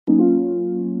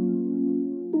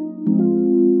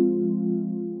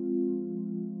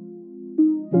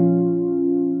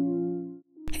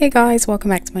Hey guys,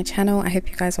 welcome back to my channel. I hope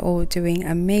you guys are all doing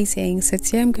amazing. So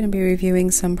today I'm going to be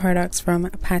reviewing some products from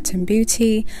Pattern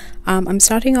Beauty. I'm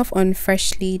starting off on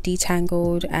freshly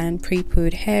detangled and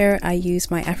pre-pooed hair. I use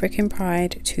my African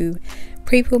Pride to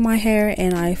pre-poo my hair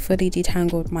and I fully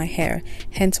detangled my hair,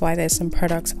 hence why there's some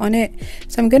products on it.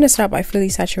 So I'm going to start by fully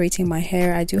saturating my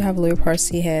hair. I do have low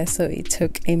porosity hair, so it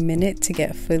took a minute to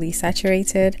get fully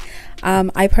saturated.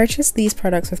 I purchased these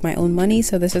products with my own money,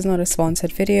 so this is not a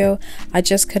sponsored video. I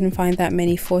just couldn't find that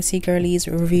many 4C girlies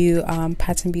review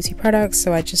Pattern Beauty products,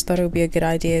 so I just thought it would be a good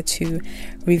idea to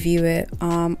review it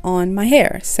on my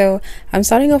hair. So I'm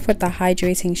starting off with the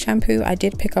Hydrating shampoo. I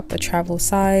did pick up the travel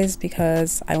size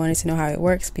because I wanted to know how it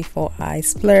works before I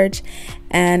splurge.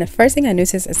 And the first thing I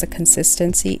noticed is the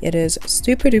consistency. It is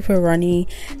super duper runny,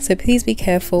 so please be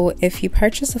careful. If you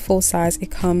purchase the full size, it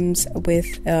comes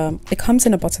with it comes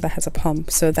in a bottle that has a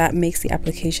pump, so that makes the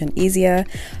application easier.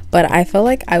 But I felt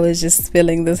like I was just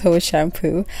spilling this whole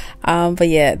shampoo. But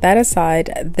yeah, that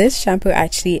aside, this shampoo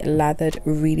actually lathered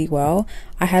really well.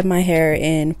 I had my hair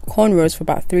in cornrows for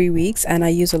about 3 weeks and I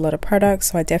used a lot of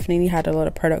products, so I definitely had a lot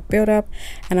of product buildup,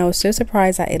 and I was so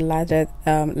surprised that it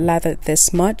lathered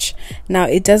this much. Now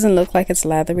it doesn't look like it's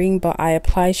lathering, but I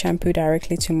apply shampoo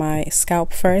directly to my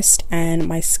scalp first, and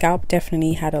my scalp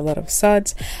definitely had a lot of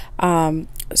suds.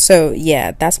 So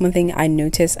yeah, that's one thing I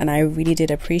noticed, and I really did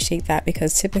appreciate that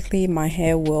because typically my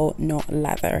hair will not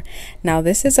lather. Now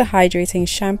this is a hydrating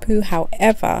shampoo,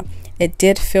 however it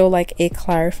did feel like a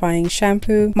clarifying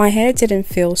shampoo. My hair didn't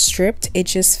feel stripped, it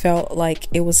just felt like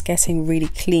it was getting really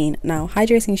clean. Now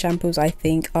hydrating shampoos I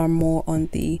think are more on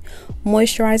the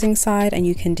moisturizing side and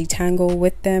you can detangle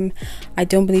with them. I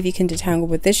don't believe you can detangle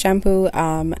with this shampoo.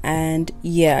 And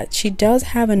yeah, she does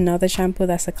have another shampoo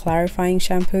that's a clarifying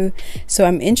shampoo, so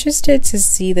I'm interested to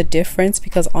see the difference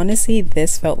because honestly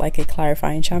this felt like a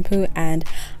clarifying shampoo and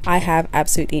I have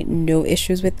absolutely no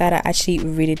issues with that. I actually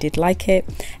really did like it.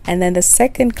 And then the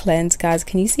second cleanse, guys,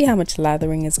 can you see how much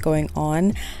lathering is going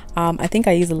on? I think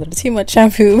I used a little too much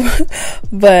shampoo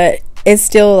but it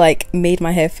still like made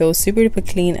my hair feel super duper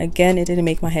clean. Again, it didn't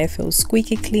make my hair feel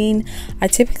squeaky clean. I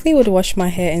typically would wash my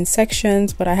hair in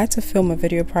sections, but I had to film a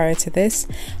video prior to this,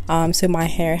 so my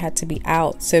hair had to be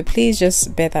out. So please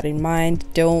just bear that in mind.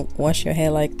 Don't wash your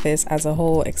hair like this as a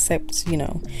whole, except you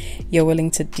know you're willing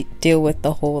to deal with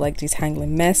the whole like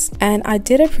detangling mess. And I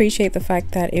did appreciate the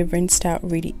fact that it rinsed out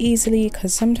really easily,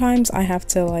 because sometimes I have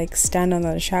to like stand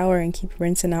under the shower and keep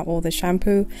rinsing out all the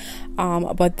shampoo,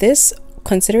 but this,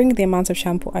 considering the amount of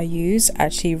shampoo I use,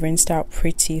 actually rinsed out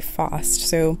pretty fast.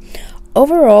 So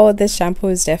overall this shampoo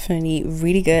is definitely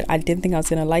really good. I didn't think I was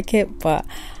gonna like it, but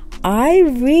I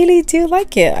really do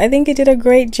like it. I think it did a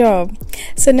great job.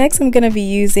 So next I'm going to be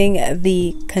using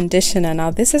the conditioner. Now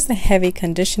this is the heavy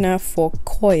conditioner for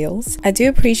coils. I do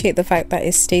appreciate the fact that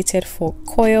it's stated for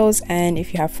coils, and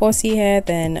if you have 4C hair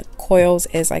then coils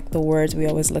is like the words we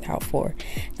always look out for.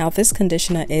 Now this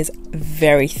conditioner is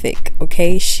very thick,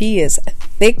 okay? She is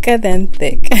thicker than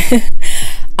thick.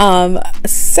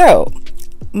 So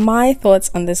my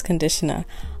thoughts on this conditioner.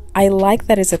 I like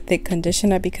that it's a thick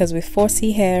conditioner because with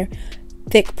 4C hair,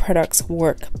 thick products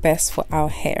work best for our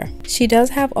hair. She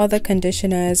does have other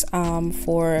conditioners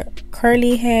for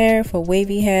curly hair, for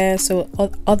wavy hair, so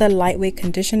other lightweight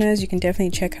conditioners. You can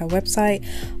definitely check her website,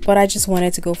 but I just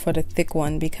wanted to go for the thick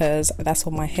one because that's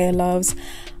what my hair loves.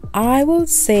 I will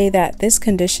say that this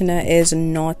conditioner is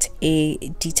not a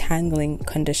detangling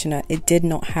conditioner. It did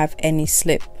not have any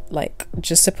slip, like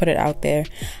just to put it out there.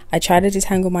 I tried to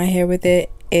detangle my hair with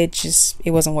it,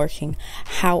 it wasn't working.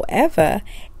 However,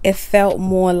 it felt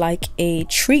more like a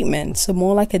treatment, so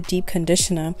more like a deep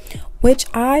conditioner, which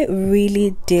I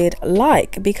really did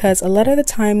like, because a lot of the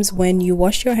times when you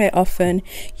wash your hair often,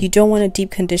 you don't want to deep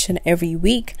condition every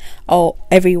week or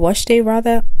every wash day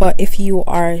rather. But if you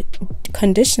are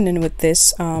conditioning with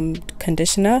this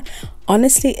conditioner,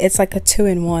 honestly it's like a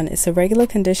 2-in-1. It's a regular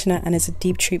conditioner and it's a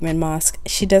deep treatment mask.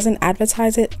 She doesn't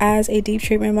advertise it as a deep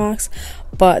treatment mask,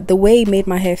 but the way it made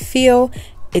my hair feel,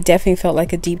 it definitely felt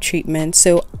like a deep treatment.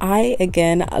 So I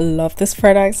again love this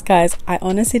product, guys. I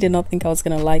honestly did not think I was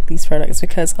gonna like these products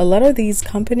because a lot of these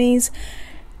companies,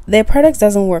 their products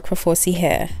doesn't work for 4C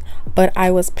hair, but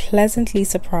I was pleasantly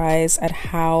surprised at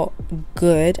how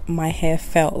good my hair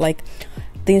felt. Like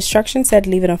the instructions said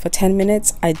leave it on for 10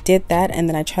 minutes. I did that and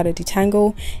then I tried to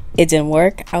detangle. It didn't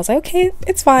work. I was like, okay,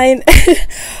 it's fine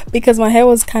because my hair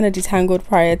was kind of detangled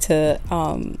prior to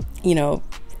you know,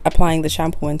 applying the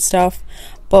shampoo and stuff.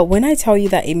 But when I tell you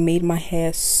that it made my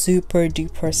hair super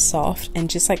duper soft and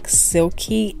just like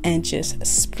silky and just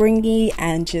springy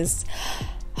and just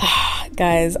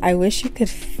Guys, I wish you could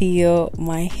feel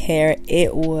my hair.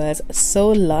 It was so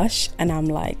lush, and I'm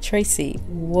like, Tracy,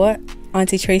 what?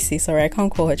 Auntie Tracy, sorry, I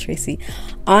can't call her Tracy.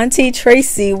 Auntie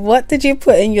Tracy, what did you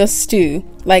put in your stew?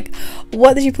 Like,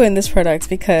 what did you put in this product?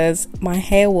 Because my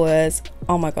hair was,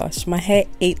 oh my gosh, my hair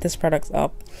ate this product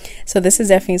up. So this is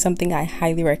definitely something I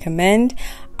highly recommend.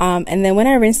 And then when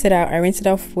I rinsed it out, I rinsed it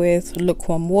off with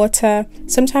lukewarm water.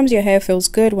 Sometimes your hair feels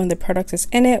good when the product is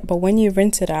in it, but when you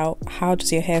rinse it out, how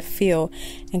does your hair feel?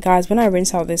 And guys, when I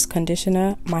rinse out this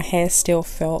conditioner, my hair still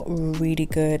felt really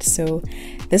good. So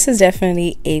this is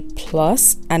definitely a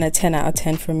plus and a 10 out of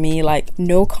 10 for me. Like,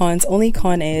 no cons. Only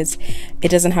con is it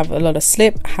doesn't have a lot of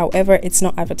slip. However, it's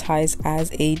not advertised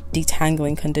as a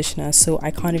detangling conditioner, so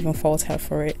I can't even fault her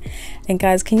for it. And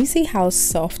guys, can you see how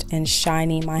soft and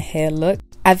shiny my hair looked?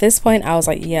 At this point, I was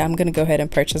like, yeah, I'm gonna go ahead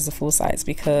and purchase the full size,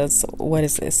 because what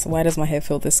is this? Why does my hair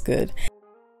feel this good?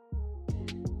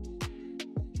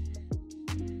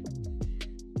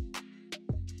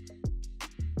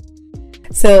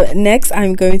 So next,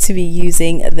 I'm going to be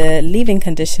using the leave-in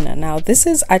conditioner. Now, this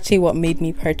is actually what made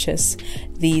me purchase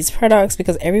these products,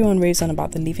 because everyone raves on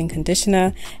about the leave-in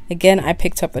conditioner. Again, I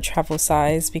picked up the travel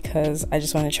size because I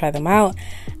just want to try them out.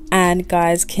 And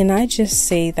guys, can I just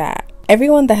say that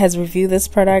everyone that has reviewed this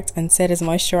product and said it's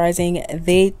moisturizing,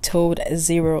 they told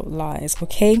zero lies.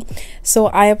 Okay, so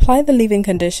I applied the leave-in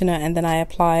conditioner, and then I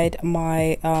applied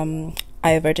my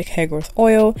Ayurvedic hair growth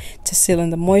oil to seal in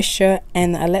the moisture,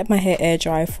 and I let my hair air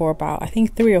dry for about, I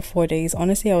think, 3 or 4 days.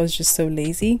 Honestly, I was just so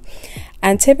lazy.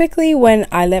 And typically when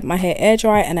I let my hair air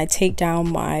dry and I take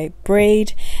down my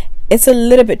braid, it's a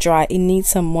little bit dry, it needs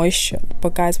some moisture.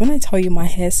 But guys, when I tell you my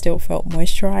hair still felt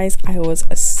moisturized, I was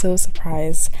so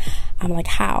surprised. I'm like,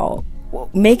 how?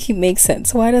 Make it make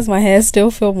sense. Why does my hair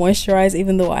still feel moisturized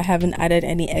even though I haven't added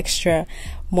any extra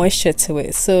moisture to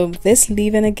it? So this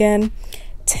leave-in, again,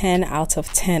 10 out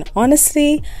of 10.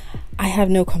 Honestly, I have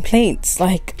no complaints.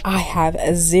 Like, I have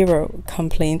zero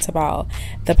complaints about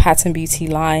the Pattern Beauty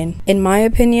line. In my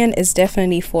opinion, it's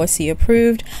definitely 4C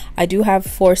approved. I do have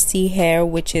 4C hair,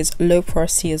 which is low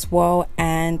porosity as well,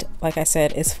 and like I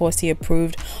said, it's 4C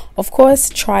approved. Of course,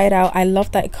 try it out. I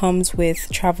love that it comes with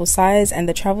travel size, and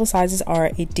the travel sizes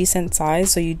are a decent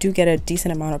size, so you do get a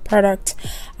decent amount of product.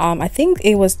 I think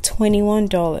it was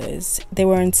 $21. They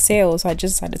were on sale, so I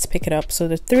just decided to pick it up. So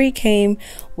the 3 came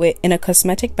with in a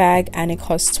cosmetic bag, and it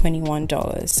costs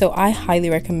 $21. So I highly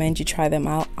recommend you try them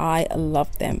out. I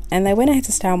love them. And I went ahead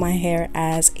to style my hair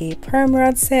as a perm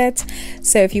rod set.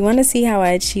 So if you want to see how I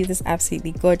achieve this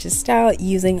absolutely gorgeous style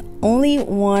using only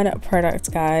one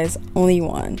product, guys, only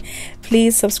one,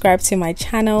 please subscribe to my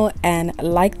channel and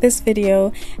like this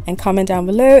video, and comment down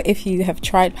below if you have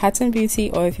tried Pattern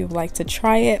Beauty or if you would like to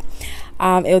try it.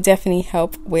 It'll definitely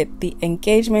help with the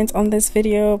engagement on this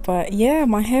video. But yeah,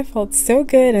 my hair felt so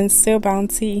good and so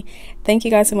bouncy. Thank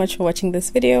you guys so much for watching this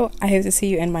video. I hope to see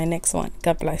you in my next one.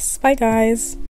 God bless. Bye guys.